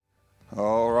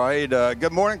right.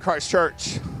 Good morning, Christ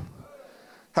Church.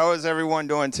 How is everyone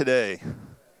doing today?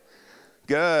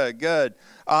 Good.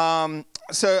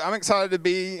 So I'm excited to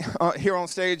be here on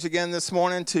stage again this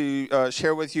morning to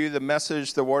share with you the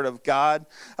message, the Word of God.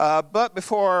 But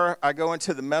before I go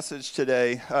into the message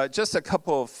today, just a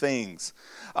couple of things.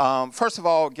 First of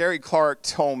all, Gary Clark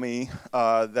told me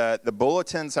that the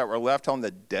bulletins that were left on the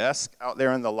desk out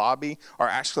there in the lobby are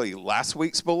actually last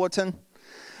week's bulletin.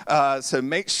 So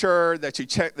make sure that you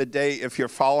check the date if you're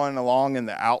following along in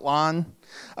the outline,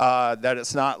 that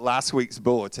it's not last week's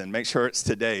bulletin. Make sure it's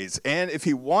today's. And if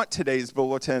you want today's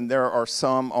bulletin, there are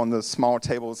some on the small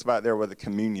tables back there where the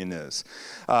communion is.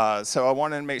 So I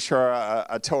wanted to make sure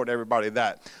I told everybody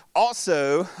that.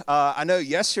 Also, I know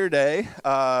yesterday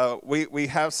we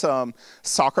have some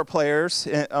soccer players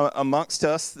amongst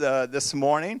us this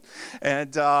morning.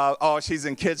 And, she's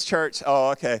in kids' church. Oh,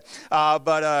 okay.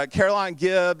 But Caroline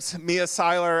Gibbs, Mia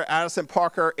Seiler, Addison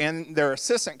Parker, and their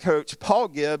assistant coach, Paul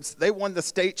Gibbs, they won the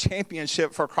state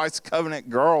championship for Christ Covenant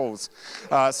girls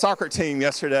soccer team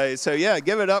yesterday. So, yeah,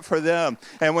 give it up for them.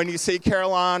 And when you see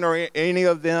Caroline or any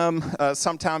of them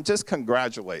sometime, just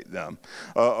congratulate them,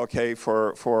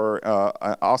 for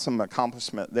an awesome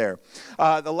accomplishment there.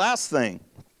 The last thing,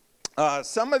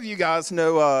 some of you guys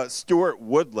know Stuart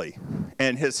Woodley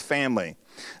and his family.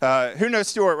 Who knows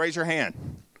Stuart? Raise your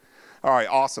hand. All right,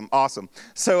 awesome.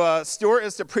 So Stuart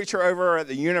is the preacher over at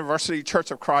the University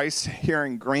Church of Christ here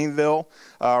in Greenville,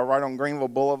 right on Greenville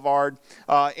Boulevard.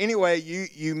 Anyway,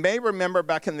 you may remember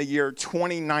back in the year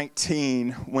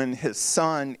 2019 when his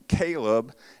son,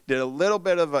 Caleb, did a little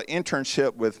bit of an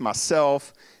internship with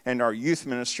myself and our youth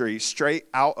ministry straight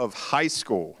out of high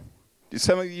school. Do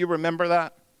some of you remember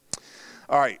that?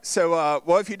 All right, so,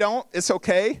 if you don't, it's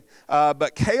okay.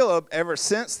 But Caleb, ever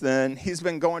since then, he's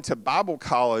been going to Bible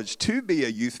college to be a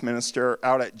youth minister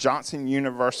out at Johnson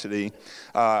University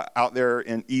out there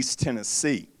in East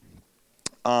Tennessee.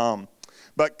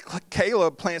 But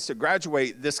Caleb plans to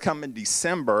graduate this coming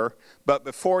December, but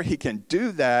before he can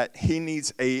do that, he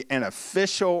needs an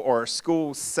official or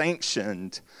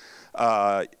school-sanctioned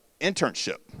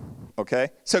internship, okay?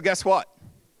 So guess what?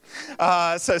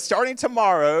 So starting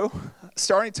tomorrow,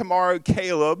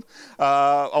 Caleb,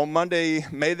 on Monday,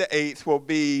 May the 8th, will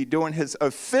be doing his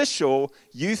official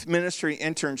youth ministry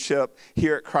internship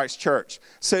here at Christ Church.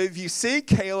 So if you see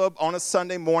Caleb on a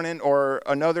Sunday morning or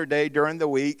another day during the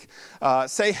week,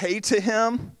 say hey to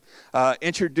him.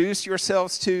 Introduce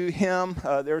yourselves to him.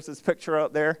 There's this picture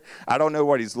up there. I don't know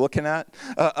what he's looking at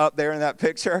up there in that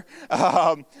picture.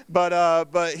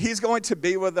 But he's going to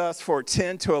be with us for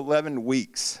 10 to 11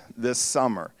 weeks this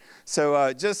summer. So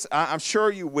I'm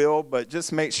sure you will, but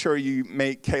just make sure you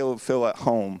make Caleb feel at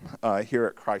home here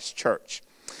at Christ Church.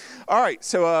 All right,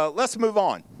 so let's move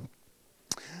on.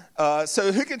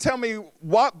 So who can tell me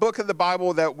what book of the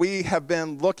Bible that we have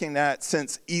been looking at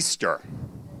since Easter?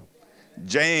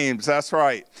 James, that's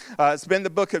right. It's been the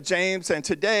book of James, and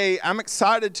today I'm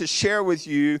excited to share with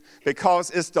you because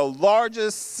it's the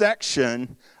largest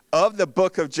section of the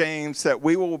book of James that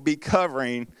we will be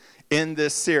covering in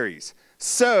this series.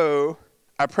 So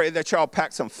I pray that y'all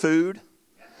packed some food.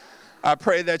 I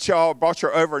pray that y'all brought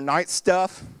your overnight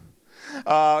stuff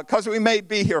because we may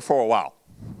be here for a while.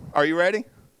 Are you ready?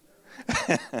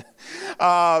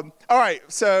 All right,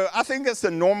 so I think it's the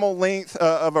normal length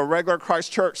of a regular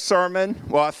Christ Church sermon.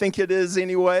 Well, I think it is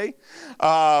anyway.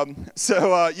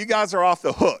 So you guys are off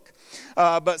the hook.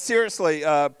 But seriously,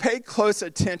 pay close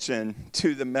attention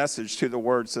to the message, to the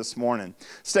words this morning.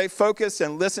 Stay focused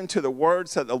and listen to the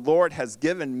words that the Lord has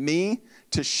given me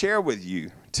to share with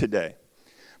you today.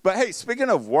 But hey, speaking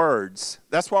of words,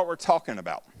 that's what we're talking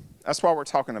about. That's what we're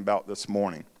talking about this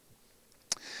morning.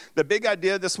 The big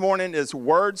idea this morning is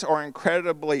words are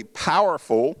incredibly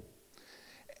powerful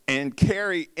and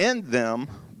carry in them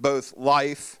both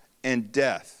life and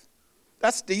death.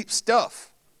 That's deep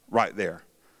stuff right there.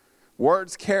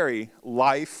 Words carry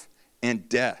life and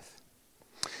death.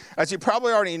 As you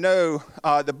probably already know,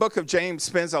 the book of James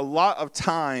spends a lot of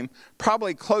time,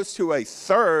 probably close to a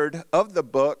third of the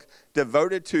book,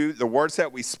 devoted to the words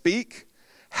that we speak,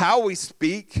 how we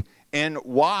speak, and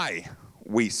why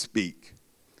we speak.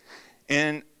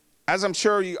 And as I'm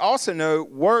sure you also know,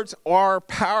 words are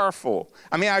powerful.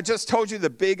 I mean, I just told you the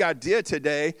big idea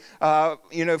today,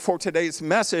 for today's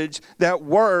message, that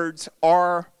words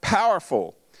are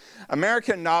powerful.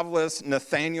 American novelist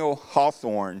Nathaniel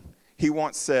Hawthorne, he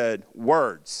once said,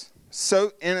 "Words,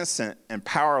 so innocent and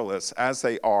powerless as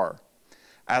they are,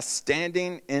 as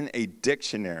standing in a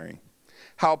dictionary,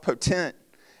 how potent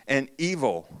and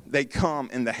evil they come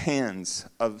in the hands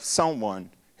of someone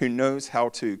who knows how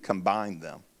to combine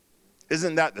them."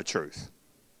 Isn't that the truth?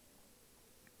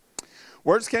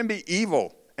 Words can be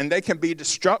evil, and they can be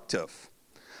destructive.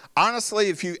 Honestly,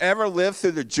 if you ever lived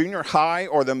through the junior high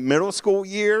or the middle school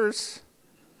years,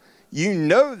 you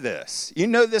know this. You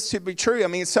know this to be true. I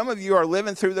mean, some of you are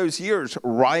living through those years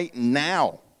right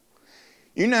now.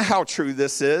 You know how true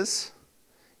this is.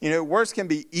 You know, words can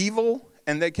be evil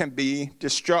and they can be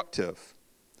destructive.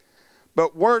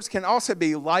 But words can also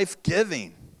be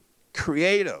life-giving,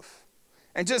 creative,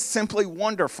 and just simply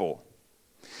wonderful.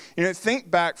 You know,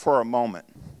 think back for a moment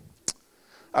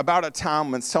about a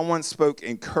time when someone spoke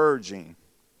encouraging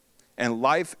and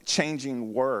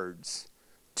life-changing words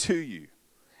to you,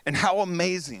 and how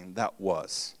amazing that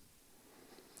was.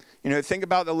 You know, think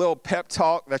about the little pep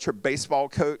talk that your baseball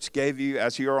coach gave you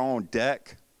as you were on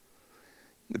deck.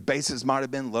 The bases might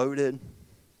have been loaded.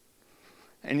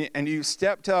 And you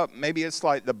stepped up, maybe it's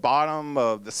like the bottom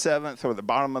of the 7th or the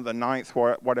bottom of the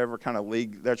 9th, whatever kind of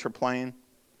league that you're playing.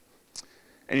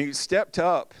 And you stepped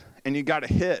up and you got a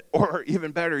hit, or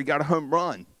even better, you got a home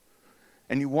run.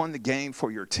 And you won the game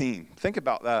for your team. Think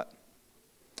about that.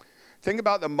 Think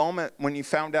about the moment when you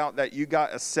found out that you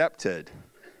got accepted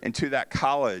into that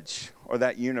college or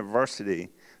that university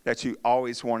that you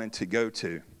always wanted to go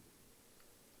to.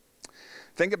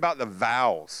 Think about the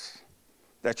vows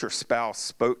that your spouse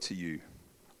spoke to you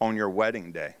on your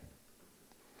wedding day.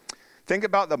 Think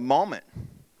about the moment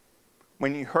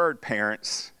when you heard,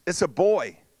 parents, it's a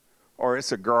boy or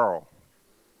it's a girl.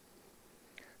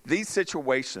 These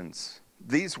situations,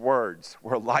 these words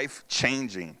were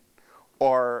life-changing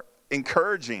or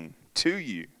encouraging to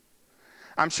you.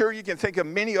 I'm sure you can think of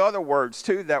many other words,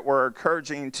 too, that were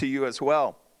encouraging to you as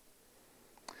well.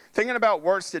 Thinking about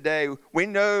words today, we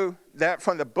know that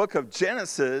from the book of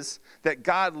Genesis, that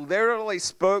God literally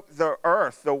spoke the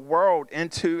earth, the world,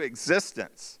 into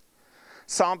existence.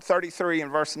 Psalm 33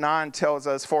 and verse 9 tells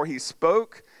us, "For he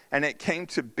spoke, and it came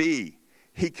to be.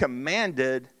 He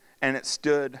commanded, and it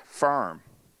stood firm."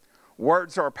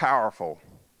 Words are powerful.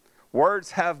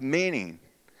 Words have meaning.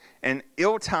 An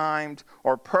ill-timed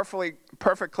or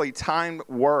perfectly timed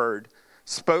word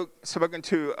spoken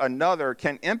to another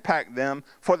can impact them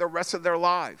for the rest of their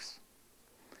lives.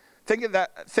 Think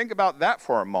about that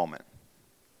for a moment.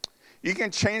 You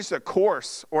can change the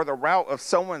course or the route of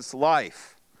someone's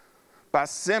life by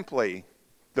simply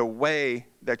the way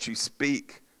that you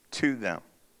speak to them.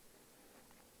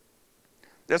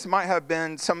 This might have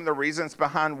been some of the reasons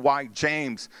behind why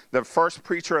James, the first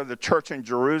preacher of the church in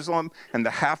Jerusalem and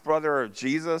the half-brother of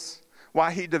Jesus,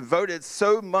 why he devoted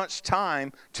so much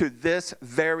time to this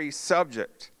very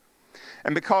subject.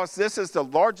 And because this is the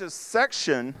largest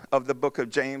section of the book of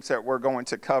James that we're going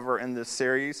to cover in this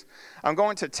series, I'm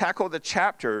going to tackle the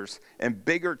chapters in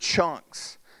bigger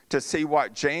chunks to see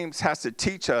what James has to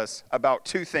teach us about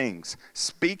two things: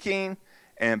 speaking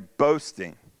and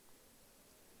boasting.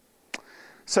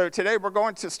 So today we're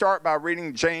going to start by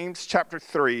reading James chapter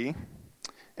 3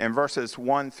 and verses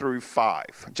 1 through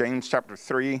 5. James chapter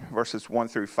 3, verses 1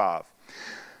 through 5.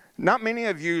 Not many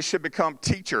of you should become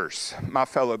teachers, my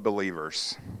fellow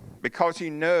believers, because you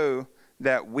know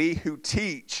that we who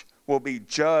teach will be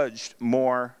judged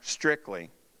more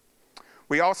strictly.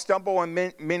 We all stumble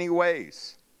in many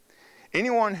ways.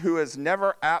 Anyone who is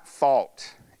never at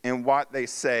fault in what they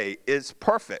say is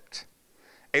perfect,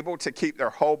 able to keep their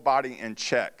whole body in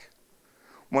check.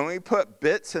 When we put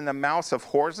bits in the mouths of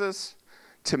horses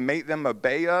to make them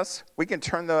obey us, we can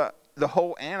turn the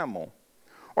whole animal.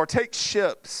 Or take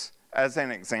ships as an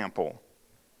example.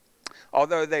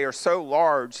 Although they are so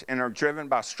large and are driven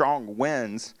by strong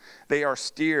winds, they are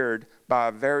steered by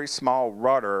a very small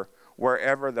rudder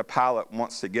wherever the pilot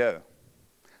wants to go.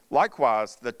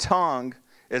 Likewise, the tongue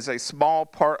is a small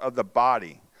part of the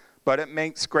body, but it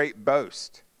makes great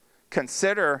boast.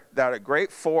 Consider that a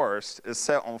great forest is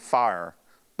set on fire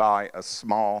by a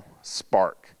small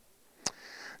spark.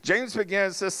 James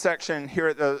begins this section here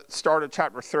at the start of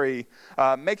chapter 3,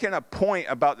 making a point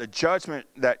about the judgment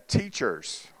that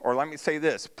teachers, or let me say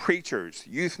this, preachers,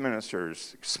 youth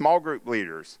ministers, small group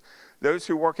leaders, those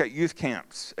who work at youth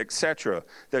camps, etc.,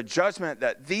 the judgment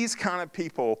that these kind of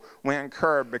people will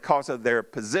incur because of their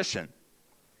position.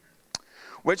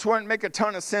 Which wouldn't make a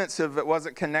ton of sense if it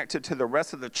wasn't connected to the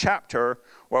rest of the chapter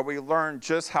where we learn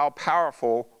just how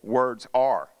powerful words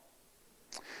are.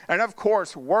 And of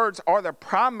course, words are the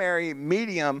primary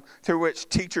medium through which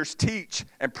teachers teach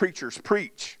and preachers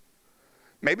preach.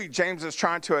 Maybe James is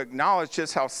trying to acknowledge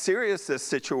just how serious this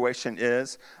situation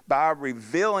is by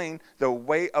revealing the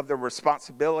weight of the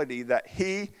responsibility that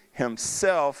he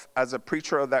himself, as a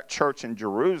preacher of that church in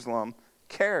Jerusalem,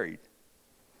 carried.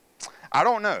 I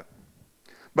don't know.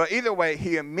 But either way,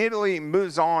 he immediately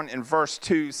moves on in verse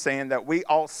 2 saying that we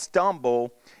all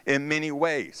stumble in many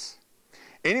ways.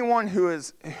 Anyone who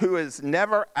is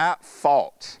never at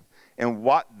fault in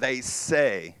what they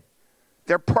say,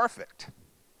 they're perfect.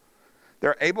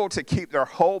 They're able to keep their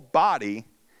whole body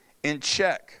in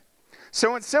check.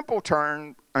 So in simple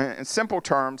terms,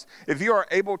 if you are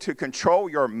able to control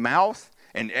your mouth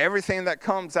and everything that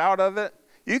comes out of it,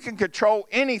 you can control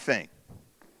anything.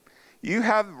 You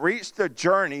have reached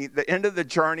the end of the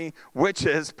journey, which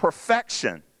is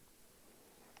perfection.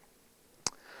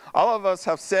 All of us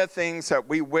have said things that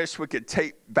we wish we could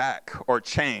take back or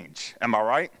change. Am I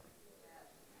right?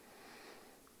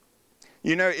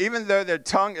 You know, even though the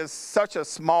tongue is such a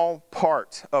small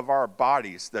part of our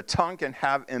bodies, the tongue can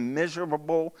have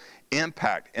immeasurable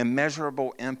impact.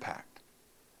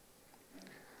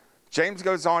 James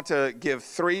goes on to give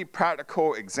 3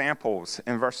 practical examples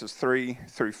in verses 3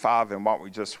 through 5 in what we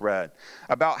just read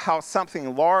about how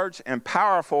something large and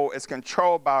powerful is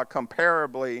controlled by a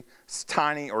comparably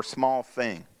tiny or small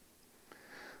thing.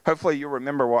 Hopefully you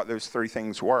remember what those 3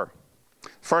 things were.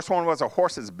 First one was a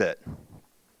horse's bit.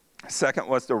 Second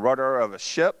was the rudder of a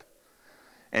ship,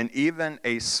 and even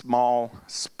a small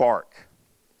spark.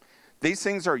 These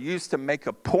things are used to make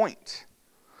a point.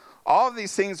 All of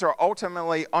these things are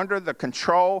ultimately under the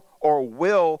control or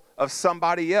will of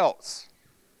somebody else.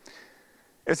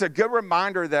 It's a good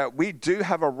reminder that we do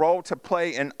have a role to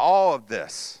play in all of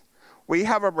this. We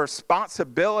have a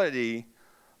responsibility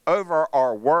over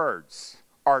our words,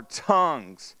 our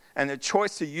tongues, and the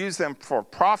choice to use them for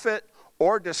profit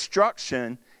or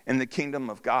destruction in the kingdom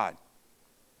of God.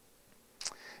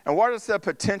 And what is the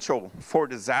potential for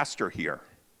disaster here?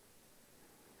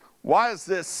 Why is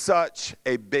this such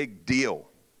a big deal?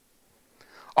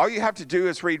 All you have to do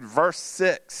is read verse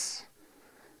 6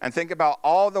 and think about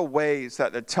all the ways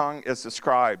that the tongue is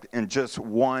described in just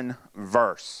one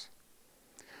verse.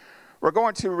 We're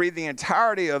going to read the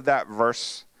entirety of that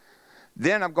verse.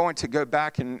 Then I'm going to go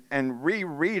back and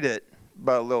reread it,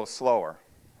 but a little slower.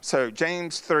 So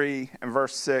James 3 and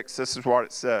verse 6, this is what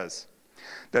it says.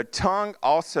 The tongue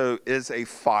also is a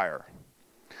fire,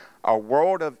 a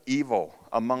world of evil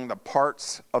among the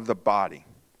parts of the body.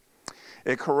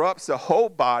 It corrupts the whole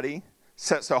body,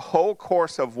 sets the whole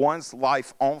course of one's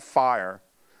life on fire,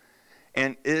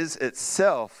 and is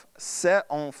itself set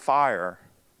on fire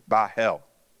by hell.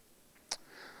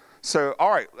 So, all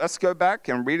right, let's go back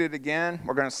and read it again.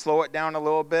 We're going to slow it down a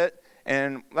little bit,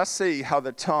 and let's see how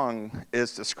the tongue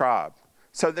is described.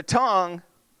 So the tongue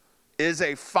is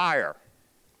a fire.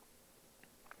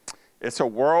 It's a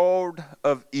world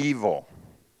of evil.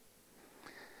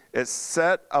 It's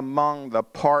set among the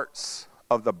parts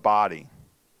of the body.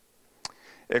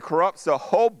 It corrupts the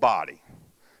whole body.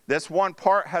 This one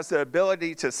part has the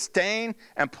ability to stain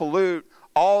and pollute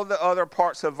all the other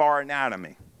parts of our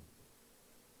anatomy.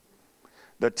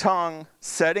 The tongue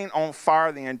setting on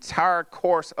fire the entire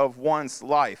course of one's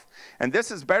life. And this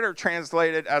is better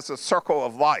translated as a circle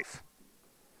of life.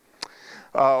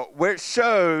 Which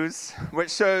shows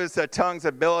the tongue's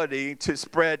ability to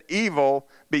spread evil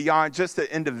beyond just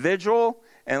the individual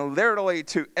and literally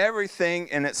to everything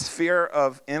in its sphere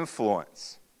of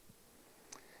influence.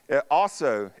 It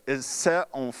also is set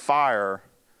on fire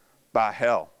by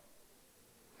hell.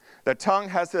 The tongue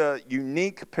has a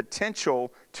unique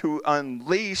potential to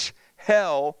unleash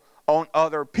hell on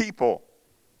other people.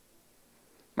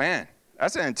 Man,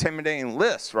 that's an intimidating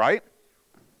list, right?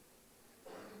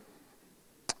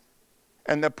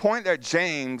 And the point that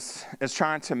James is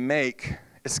trying to make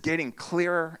is getting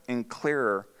clearer and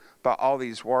clearer by all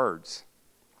these words.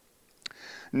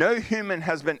 No human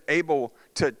has been able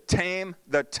to tame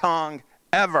the tongue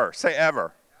ever. Say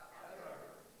ever.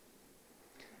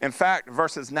 In fact,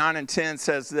 verses 9 and 10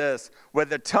 says this, with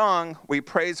the tongue we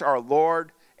praise our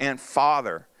Lord and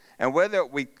Father, and with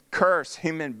it we curse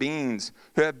human beings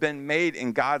who have been made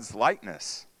in God's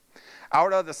likeness.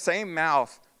 Out of the same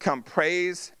mouth come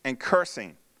praise and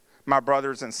cursing. My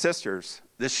brothers and sisters,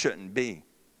 this shouldn't be.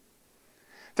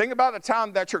 Think about the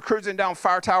time that you're cruising down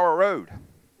Fire Tower Road.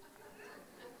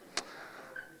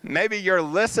 Maybe you're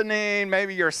listening,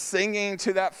 maybe you're singing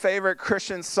to that favorite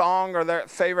Christian song or that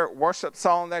favorite worship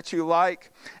song that you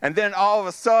like, and then all of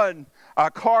a sudden,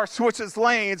 a car switches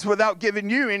lanes without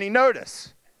giving you any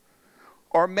notice.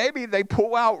 Or maybe they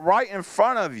pull out right in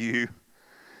front of you,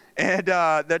 and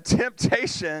the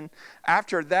temptation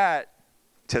after that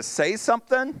to say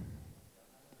something,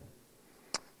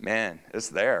 man, it's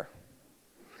there.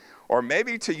 Or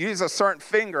maybe to use a certain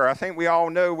finger. I think we all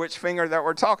know which finger that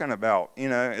we're talking about. You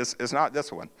know, it's not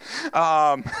this one.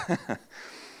 But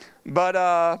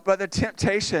the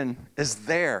temptation is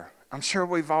there. I'm sure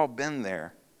we've all been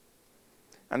there.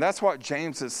 And that's what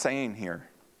James is saying here.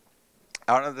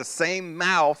 Out of the same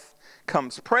mouth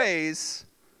comes praise,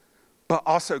 but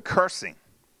also cursing.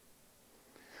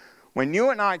 When you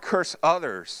and I curse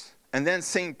others and then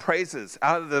sing praises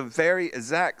out of the very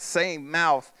exact same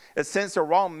mouth, it sends the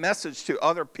wrong message to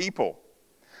other people.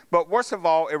 But worst of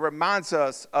all, it reminds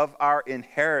us of our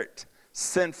inherent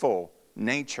sinful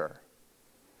nature.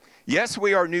 Yes,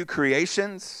 we are new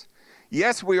creations.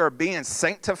 Yes, we are being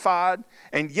sanctified.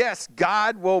 And yes,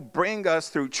 God will bring us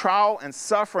through trial and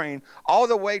suffering all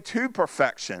the way to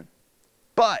perfection.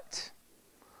 But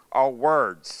our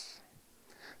words,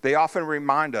 they often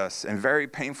remind us in very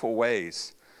painful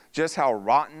ways just how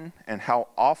rotten and how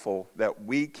awful that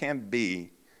we can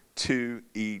be to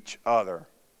each other.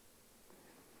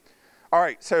 All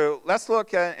right, so let's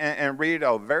look at and read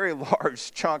a very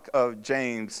large chunk of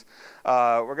James.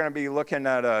 We're going to be looking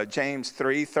at James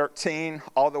 3:13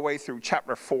 all the way through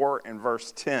chapter 4 and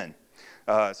verse 10.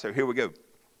 So here we go.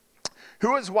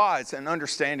 Who is wise and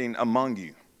understanding among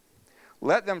you?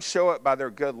 Let them show it by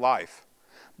their good life,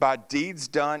 by deeds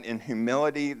done in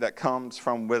humility that comes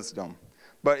from wisdom.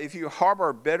 But if you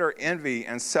harbor bitter envy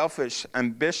and selfish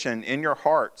ambition in your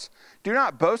hearts, do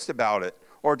not boast about it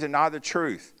or deny the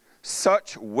truth.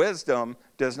 Such wisdom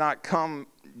does not come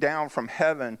down from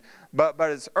heaven, but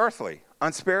is earthly,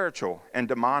 unspiritual, and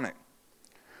demonic.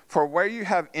 For where you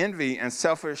have envy and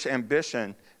selfish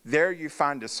ambition, there you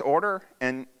find disorder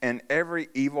and every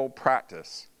evil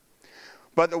practice.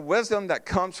 But the wisdom that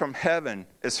comes from heaven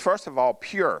is first of all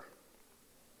pure,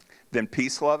 then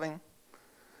peace-loving,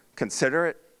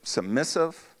 considerate,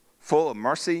 submissive, full of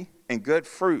mercy and good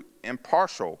fruit,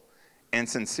 impartial and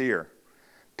sincere.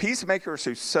 Peacemakers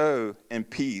who sow in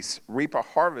peace reap a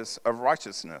harvest of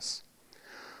righteousness.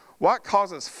 What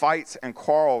causes fights and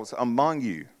quarrels among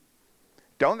you?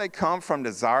 Don't they come from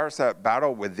desires that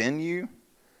battle within you?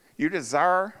 You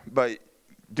desire, but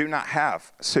do not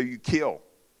have, so you kill.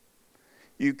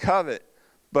 You covet,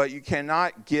 but you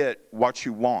cannot get what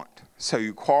you want, so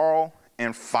you quarrel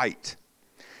and fight.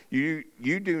 You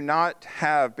do not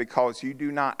have because you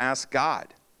do not ask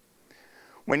God.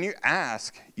 When you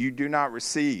ask, you do not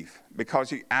receive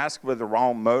because you ask with the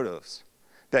wrong motives,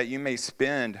 that you may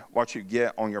spend what you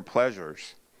get on your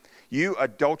pleasures. You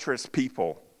adulterous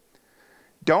people,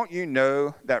 don't you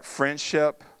know that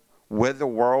friendship with the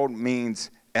world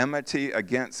means enmity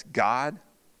against God?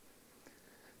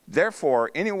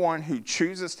 Therefore, anyone who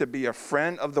chooses to be a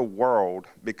friend of the world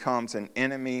becomes an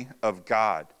enemy of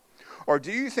God. Or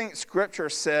do you think Scripture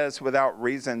says without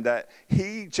reason that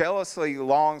he jealously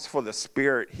longs for the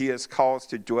Spirit he has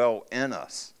caused to dwell in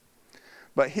us?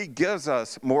 But he gives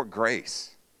us more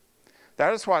grace.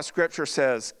 That is why Scripture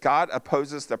says God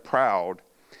opposes the proud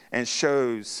and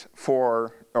shows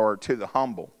to the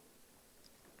humble.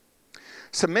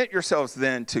 Submit yourselves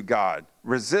then to God.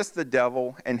 Resist the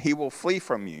devil, and he will flee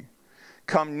from you.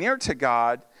 Come near to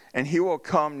God, and he will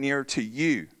come near to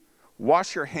you.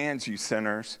 Wash your hands, you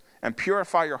sinners, and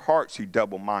purify your hearts, you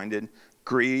double-minded.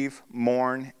 Grieve,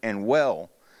 mourn, and wail.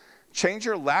 Change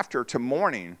your laughter to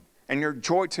mourning, and your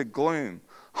joy to gloom.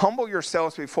 Humble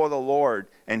yourselves before the Lord,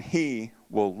 and he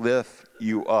will lift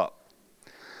you up.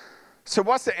 So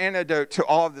what's the antidote to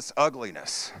all of this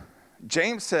ugliness?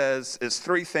 James says it's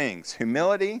three things: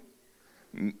 humility,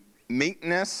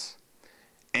 meekness,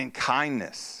 and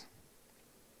kindness.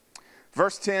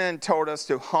 Verse 10 told us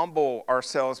to humble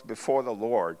ourselves before the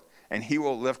Lord, and he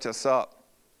will lift us up.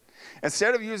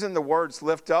 Instead of using the words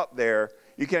lift up there,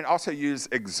 you can also use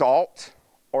exalt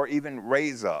or even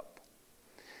raise up.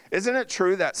 Isn't it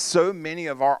true that so many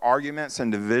of our arguments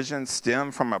and divisions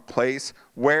stem from a place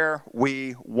where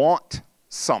we want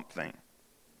something?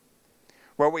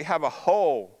 Where we have a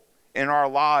hole in our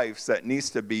lives that needs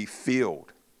to be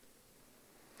filled.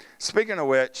 Speaking of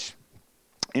which,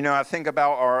 I think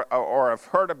about or I've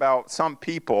heard about some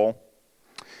people,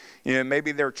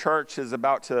 maybe their church is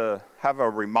about to have a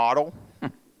remodel,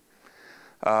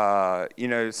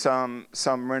 some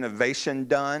renovation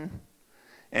done,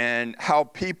 and how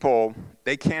people,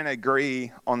 they can't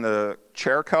agree on the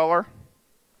chair color,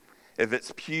 if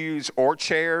it's pews or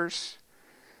chairs,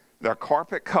 the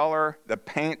carpet color, the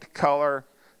paint color,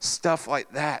 stuff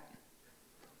like that.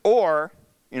 Or,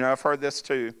 I've heard this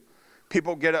too,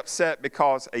 people get upset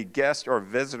because a guest or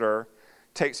visitor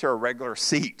takes their regular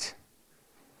seat.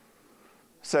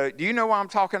 So, do you know what I'm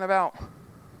talking about?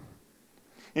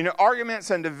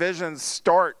 Arguments and divisions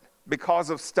start because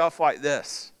of stuff like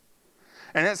this.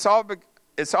 And it's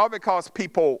all because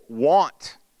people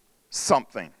want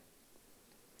something.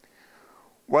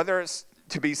 Whether it's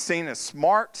to be seen as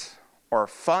smart or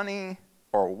funny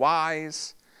or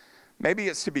wise, Maybe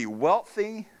it's to be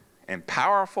wealthy and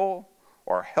powerful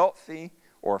or healthy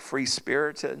or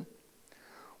free-spirited.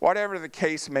 Whatever the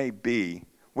case may be,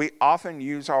 we often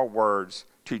use our words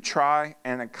to try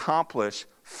and accomplish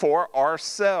for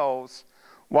ourselves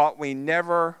what we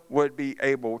never would be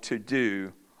able to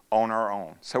do on our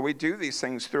own. So we do these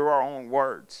things through our own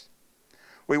words.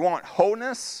 We want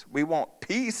wholeness, we want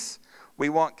peace, we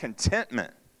want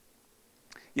contentment.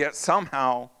 Yet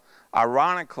somehow,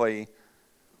 ironically,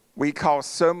 we cause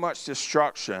so much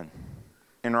destruction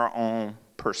in our own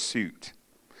pursuit.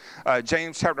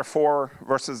 James chapter 4,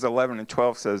 verses 11 and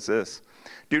 12 says this: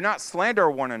 "Do not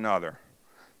slander one another.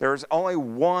 There is only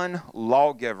one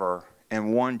lawgiver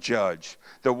and one judge,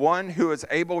 the one who is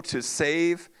able to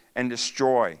save and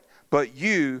destroy. But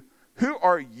you, who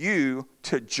are you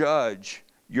to judge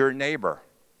your neighbor?"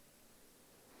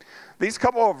 These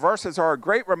couple of verses are a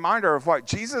great reminder of what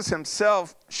Jesus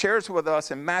himself shares with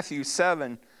us in Matthew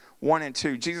 7, 1 and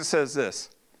 2. Jesus says this: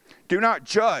 "Do not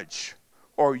judge,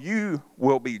 or you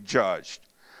will be judged.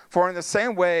 For in the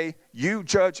same way you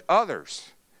judge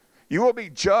others, you will be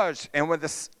judged, and with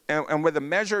the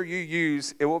measure you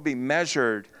use, it will be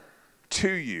measured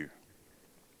to you."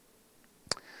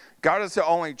 God is the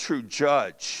only true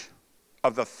judge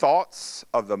of the thoughts,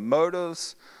 of the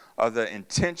motives, of the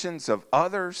intentions of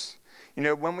others. You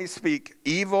know, when we speak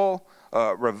evil,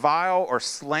 revile, or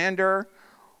slander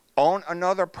on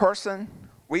another person,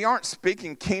 we aren't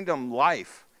speaking kingdom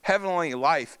life, heavenly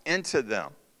life into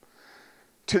them.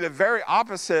 To the very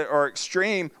opposite or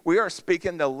extreme, we are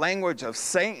speaking the language of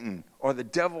Satan or the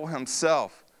devil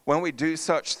himself when we do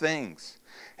such things.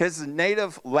 His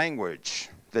native language,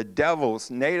 the devil's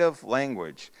native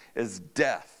language, is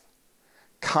death,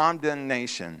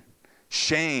 condemnation,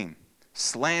 shame,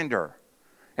 slander,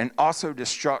 and also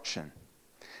destruction.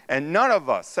 And none of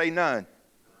us, say none,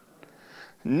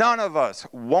 none of us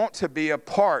want to be a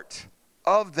part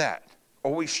of that,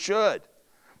 or we should.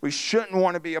 We shouldn't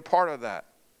want to be a part of that.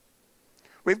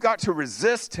 We've got to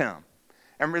resist him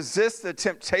and resist the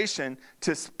temptation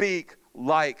to speak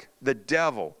like the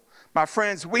devil. My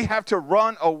friends, we have to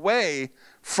run away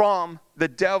from the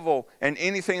devil and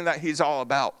anything that he's all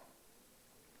about.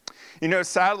 You know,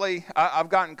 sadly, I've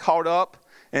gotten caught up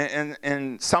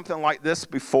in something like this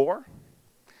before.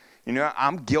 You know,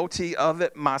 I'm guilty of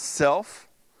it myself.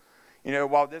 You know,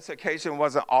 while this occasion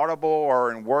wasn't audible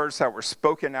or in words that were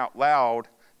spoken out loud,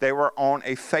 they were on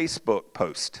a Facebook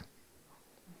post.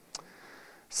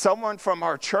 Someone from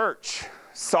our church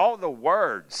saw the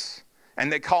words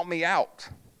and they called me out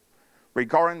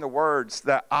regarding the words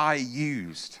that I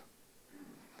used.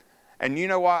 And you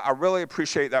know what? I really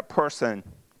appreciate that person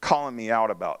calling me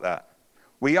out about that.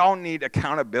 We all need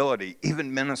accountability,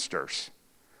 even ministers.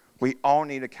 We all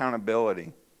need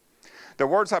accountability. The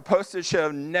words I posted should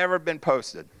have never been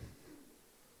posted.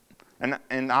 And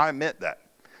I admit that.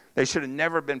 They should have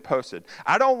never been posted.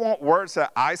 I don't want words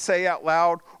that I say out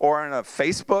loud or in a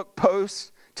Facebook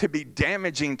post to be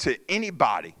damaging to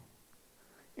anybody.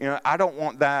 You know, I don't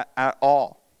want that at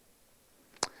all.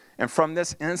 And from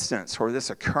this instance or this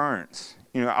occurrence,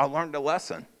 you know, I learned a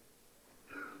lesson.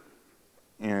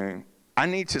 You know, I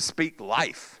need to speak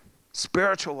life,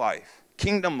 spiritual life,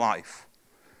 kingdom life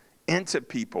into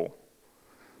people.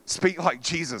 Speak like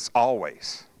Jesus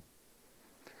always.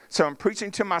 So I'm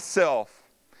preaching to myself.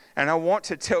 And I want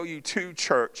to tell you too,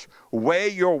 church, weigh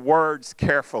your words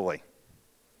carefully.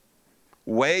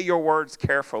 Weigh your words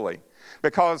carefully.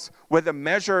 Because with the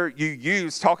measure you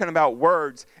use, talking about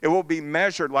words, it will be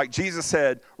measured, like Jesus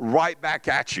said, right back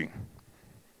at you.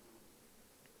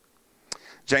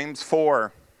 James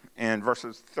 4 and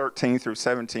verses 13 through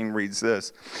 17 reads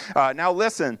this. Now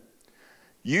listen,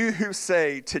 you who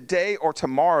say today or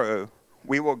tomorrow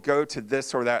we will go to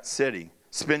this or that city,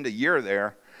 spend a year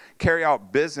there, carry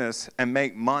out business and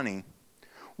make money.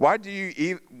 Why do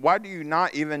you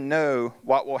not even know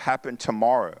what will happen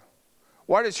tomorrow?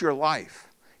 What is your life?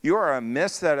 You are a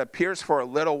mist that appears for a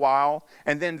little while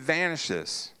and then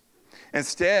vanishes.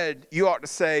 Instead, you ought to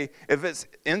say, if it's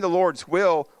in the Lord's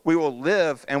will, we will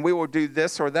live and we will do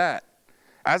this or that.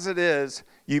 As it is,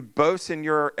 you boast in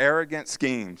your arrogant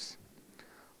schemes.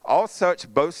 All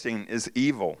such boasting is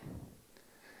evil.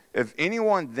 If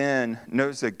anyone then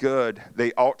knows the good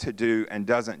they ought to do and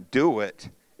doesn't do it,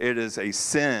 it is a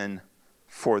sin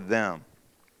for them.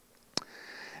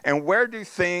 And where do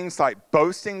things like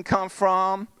boasting come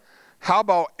from? How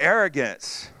about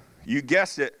arrogance? You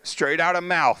guessed it, straight out of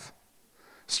mouth.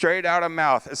 Straight out of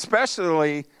mouth,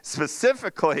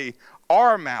 specifically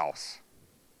our mouths.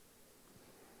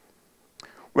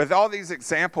 With all these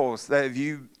examples that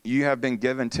you have been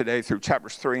given today through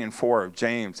chapters 3 and 4 of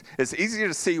James, it's easy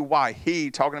to see why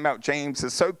he, talking about James,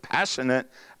 is so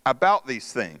passionate about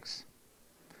these things.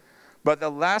 But the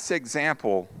last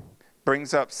example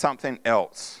brings up something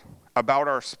else about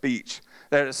our speech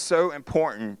that is so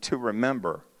important to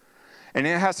remember. And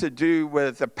it has to do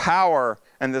with the power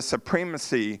and the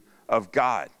supremacy of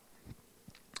God.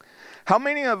 How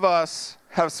many of us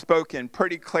have spoken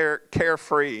pretty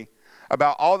carefree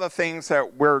about all the things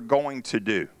that we're going to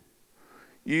do?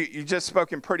 You just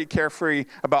spoken pretty carefree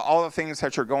about all the things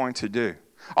that you're going to do.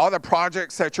 All the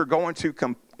projects that you're going to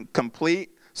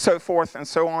complete, so forth and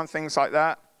so on, things like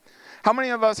that. How many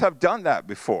of us have done that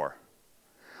before?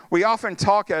 We often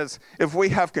talk as if we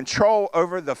have control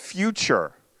over the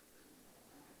future,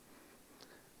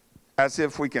 as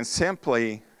if we can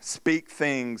simply speak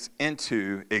things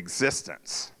into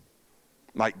existence,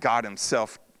 like God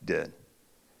himself did.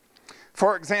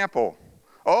 For example,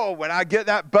 when I get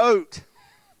that boat,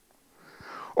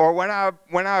 or when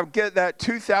I get that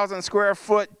 2,000 square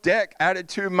foot deck added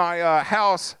to my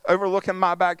house overlooking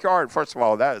my backyard. First of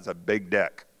all, that is a big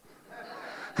deck.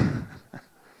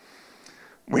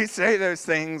 We say those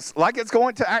things like it's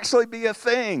going to actually be a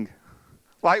thing,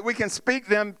 like we can speak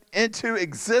them into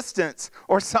existence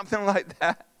or something like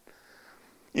that.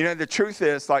 You know, the truth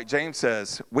is, like James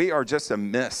says, we are just a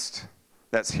mist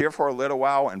that's here for a little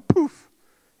while and poof,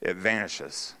 it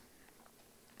vanishes.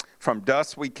 From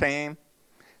dust we came,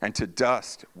 and to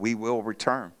dust we will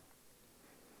return.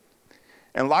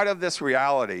 In light of this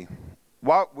reality,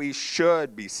 what we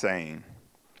should be saying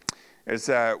is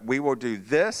that we will do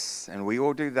this and we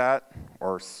will do that,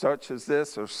 or such as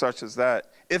this or such as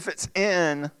that, if it's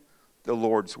in the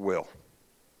Lord's will.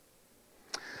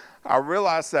 I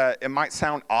realize that it might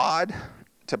sound odd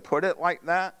to put it like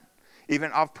that,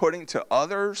 even off-putting to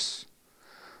others,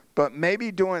 but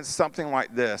maybe doing something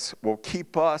like this will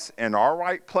keep us in our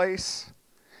right place,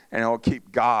 and it will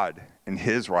keep God in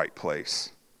his right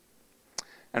place.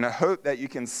 And I hope that you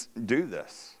can do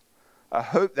this. I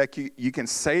hope that you can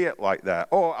say it like that.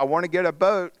 Oh, I want to get a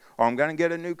boat, or I'm going to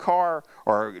get a new car,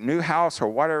 or a new house, or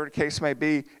whatever the case may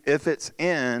be, if it's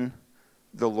in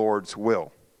the Lord's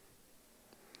will.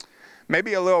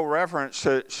 Maybe a little reverence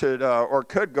should or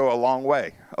could go a long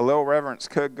way. A little reverence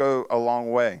could go a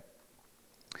long way,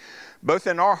 both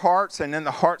in our hearts and in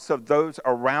the hearts of those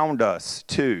around us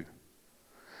too.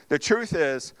 The truth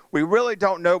is, we really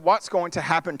don't know what's going to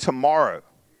happen tomorrow.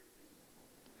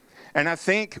 And I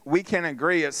think we can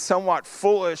agree it's somewhat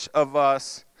foolish of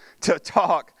us to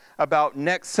talk about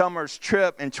next summer's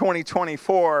trip in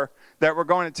 2024, that we're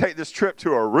going to take this trip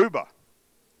to Aruba.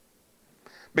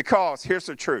 Because here's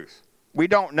the truth. We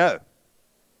don't know.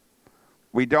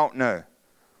 We don't know.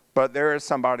 But there is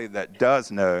somebody that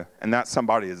does know, and that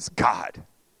somebody is God.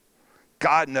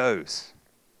 God knows.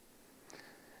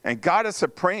 And God is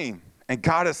supreme, and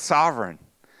God is sovereign.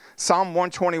 Psalm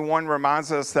 121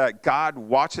 reminds us that God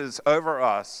watches over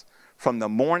us from the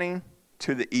morning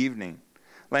to the evening.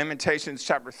 Lamentations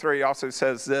chapter 3 also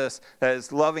says this, that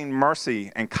his loving mercy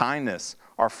and kindness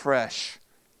are fresh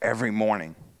every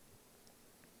morning.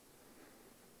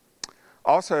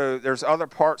 Also, there's other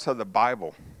parts of the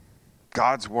Bible,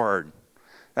 God's word,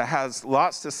 that has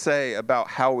lots to say about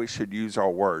how we should use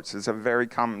our words. It's a very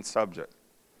common subject.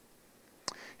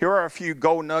 Here are a few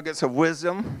gold nuggets of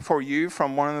wisdom for you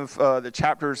from one of the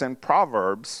chapters in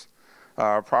Proverbs,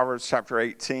 Proverbs chapter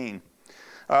 18.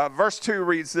 Verse 2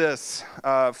 reads this,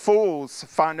 fools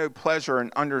find no pleasure in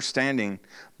understanding,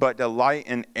 but delight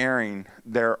in airing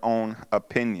their own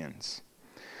opinions.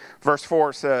 Verse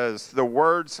 4 says, the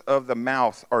words of the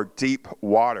mouth are deep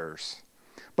waters,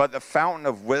 but the fountain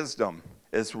of wisdom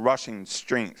is rushing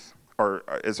strength, or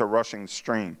is a rushing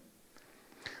stream.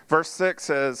 Verse 6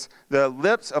 says, the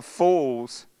lips of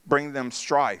fools bring them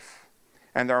strife,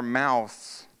 and their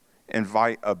mouths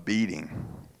invite a beating.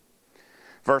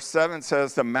 Verse 7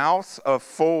 says, the mouths of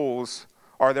fools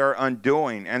are their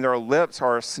undoing, and their lips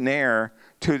are a snare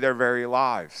to their very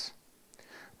lives.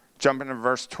 Jumping to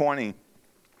verse 20.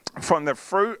 From the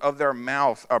fruit of their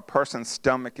mouth, a person's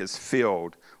stomach is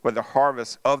filled. With the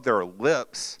harvest of their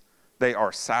lips, they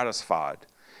are satisfied.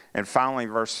 And finally,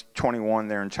 verse 21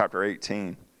 there in chapter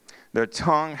 18. Their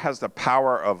tongue has the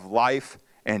power of life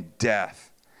and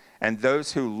death, and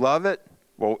those who love it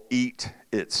will eat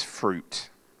its fruit.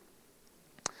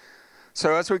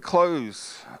 So as we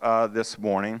close this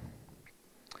morning,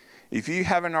 if you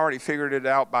haven't already figured it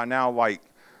out by now, like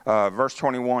verse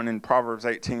 21 in Proverbs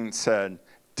 18 said,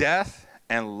 death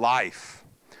and life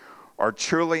are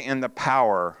truly in the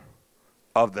power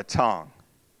of the tongue.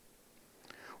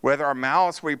 With our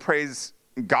mouths we praise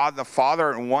God the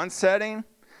Father in one setting,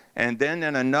 and then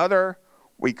in another,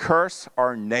 we curse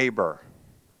our neighbor.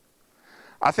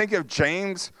 I think if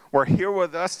James were here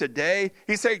with us today,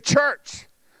 he'd say, church,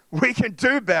 we can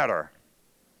do better.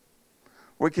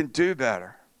 We can do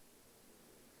better.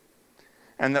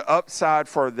 And the upside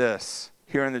for this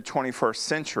here in the 21st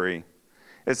century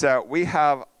is that we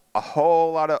have a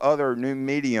whole lot of other new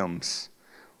mediums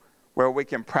where we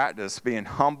can practice being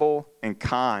humble and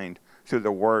kind through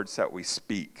the words that we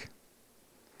speak.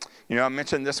 You know, I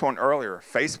mentioned this one earlier,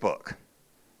 Facebook.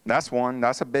 That's one.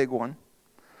 That's a big one.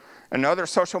 And other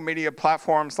social media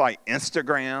platforms like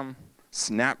Instagram,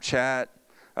 Snapchat,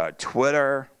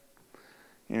 Twitter,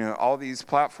 you know, all these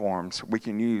platforms we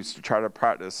can use to try to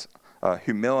practice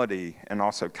humility and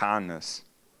also kindness.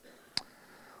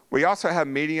 We also have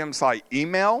mediums like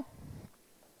email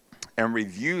and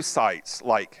review sites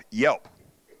like Yelp.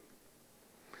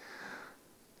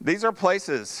 These are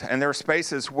places and they're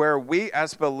spaces where we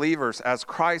as believers, as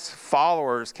Christ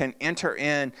followers, can enter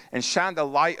in and shine the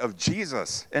light of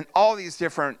Jesus in all these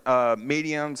different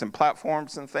mediums and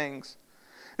platforms and things.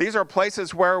 These are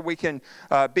places where we can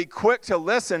be quick to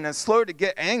listen and slow to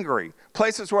get angry.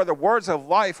 Places where the words of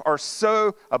life are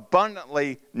so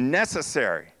abundantly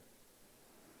necessary.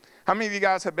 How many of you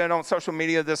guys have been on social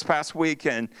media this past week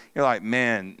and you're like,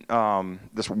 man,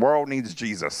 this world needs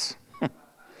Jesus?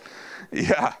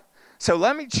 Yeah. So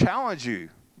let me challenge you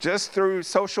just through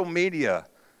social media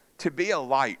to be a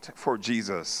light for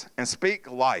Jesus and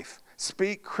speak life,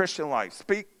 speak Christian life,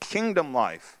 speak kingdom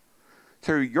life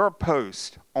through your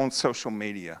post on social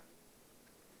media.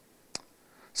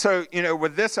 So, you know,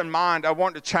 with this in mind, I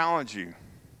want to challenge you,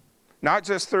 not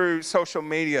just through social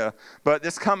media, but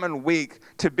this coming week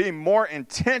to be more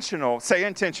intentional, say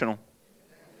intentional,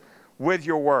 with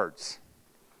your words.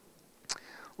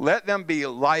 Let them be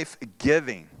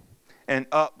life-giving and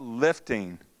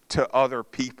uplifting to other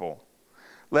people.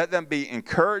 Let them be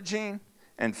encouraging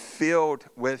and filled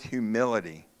with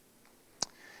humility.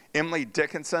 Emily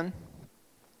Dickinson,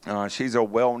 she's a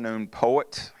well-known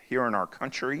poet here in our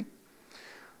country.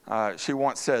 She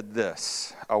once said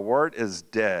this, "A word is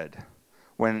dead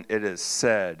when it is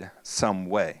said some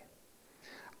way.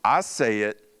 I say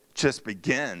it just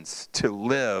begins to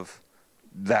live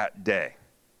that day."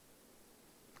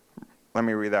 Let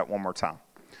me read that one more time.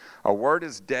 A word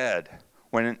is dead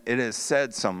when it is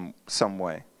said some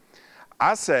way.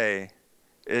 I say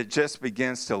it just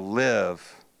begins to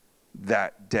live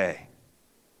that day.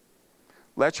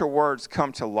 Let your words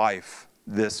come to life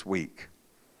this week,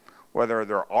 whether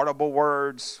they're audible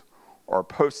words or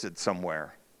posted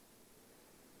somewhere.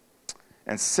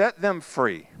 And set them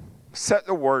free. Set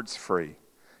the words free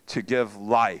to give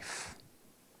life,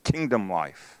 kingdom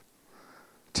life,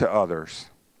 to others.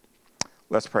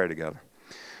 Let's pray together.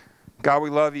 God, we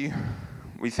love you.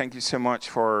 We thank you so much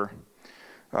for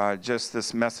just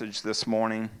this message this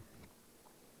morning.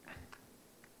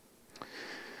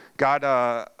 God,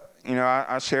 you know,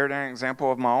 I shared an example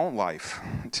of my own life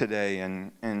today,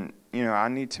 and you know, I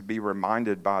need to be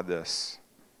reminded by this.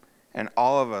 And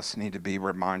all of us need to be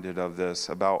reminded of this,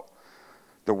 about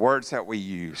the words that we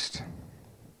used.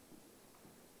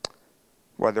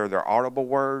 Whether they're audible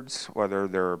words, whether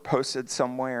they're posted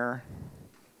somewhere.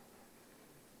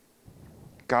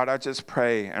 God, I just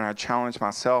pray and I challenge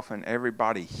myself and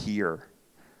everybody here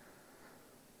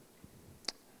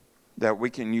that we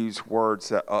can use words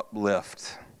that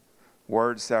uplift,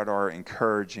 words that are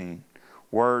encouraging,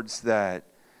 words that,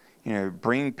 you know,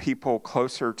 bring people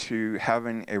closer to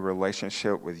having a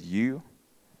relationship with you.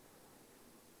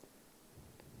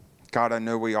 God, I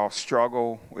know we all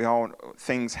struggle.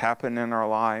 Things happen in our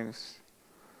lives.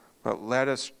 But let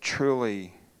us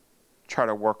truly try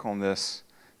to work on this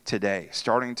today,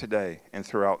 starting today and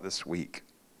throughout this week.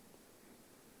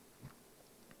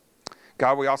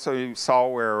 God, we also saw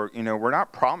where, you know, we're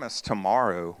not promised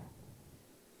tomorrow.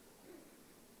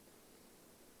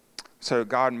 So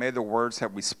God, may the words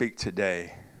that we speak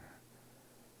today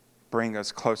bring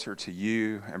us closer to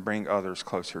you and bring others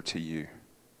closer to you.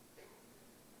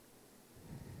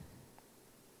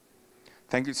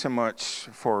 Thank you so much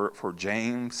for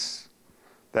James,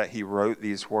 that he wrote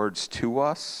these words to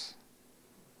us.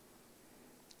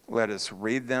 Let us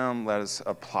read them. Let us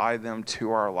apply them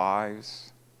to our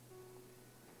lives.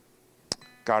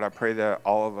 God, I pray that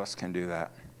all of us can do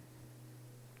that.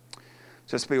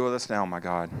 Just be with us now, my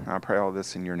God. I pray all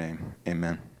this in your name.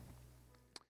 Amen.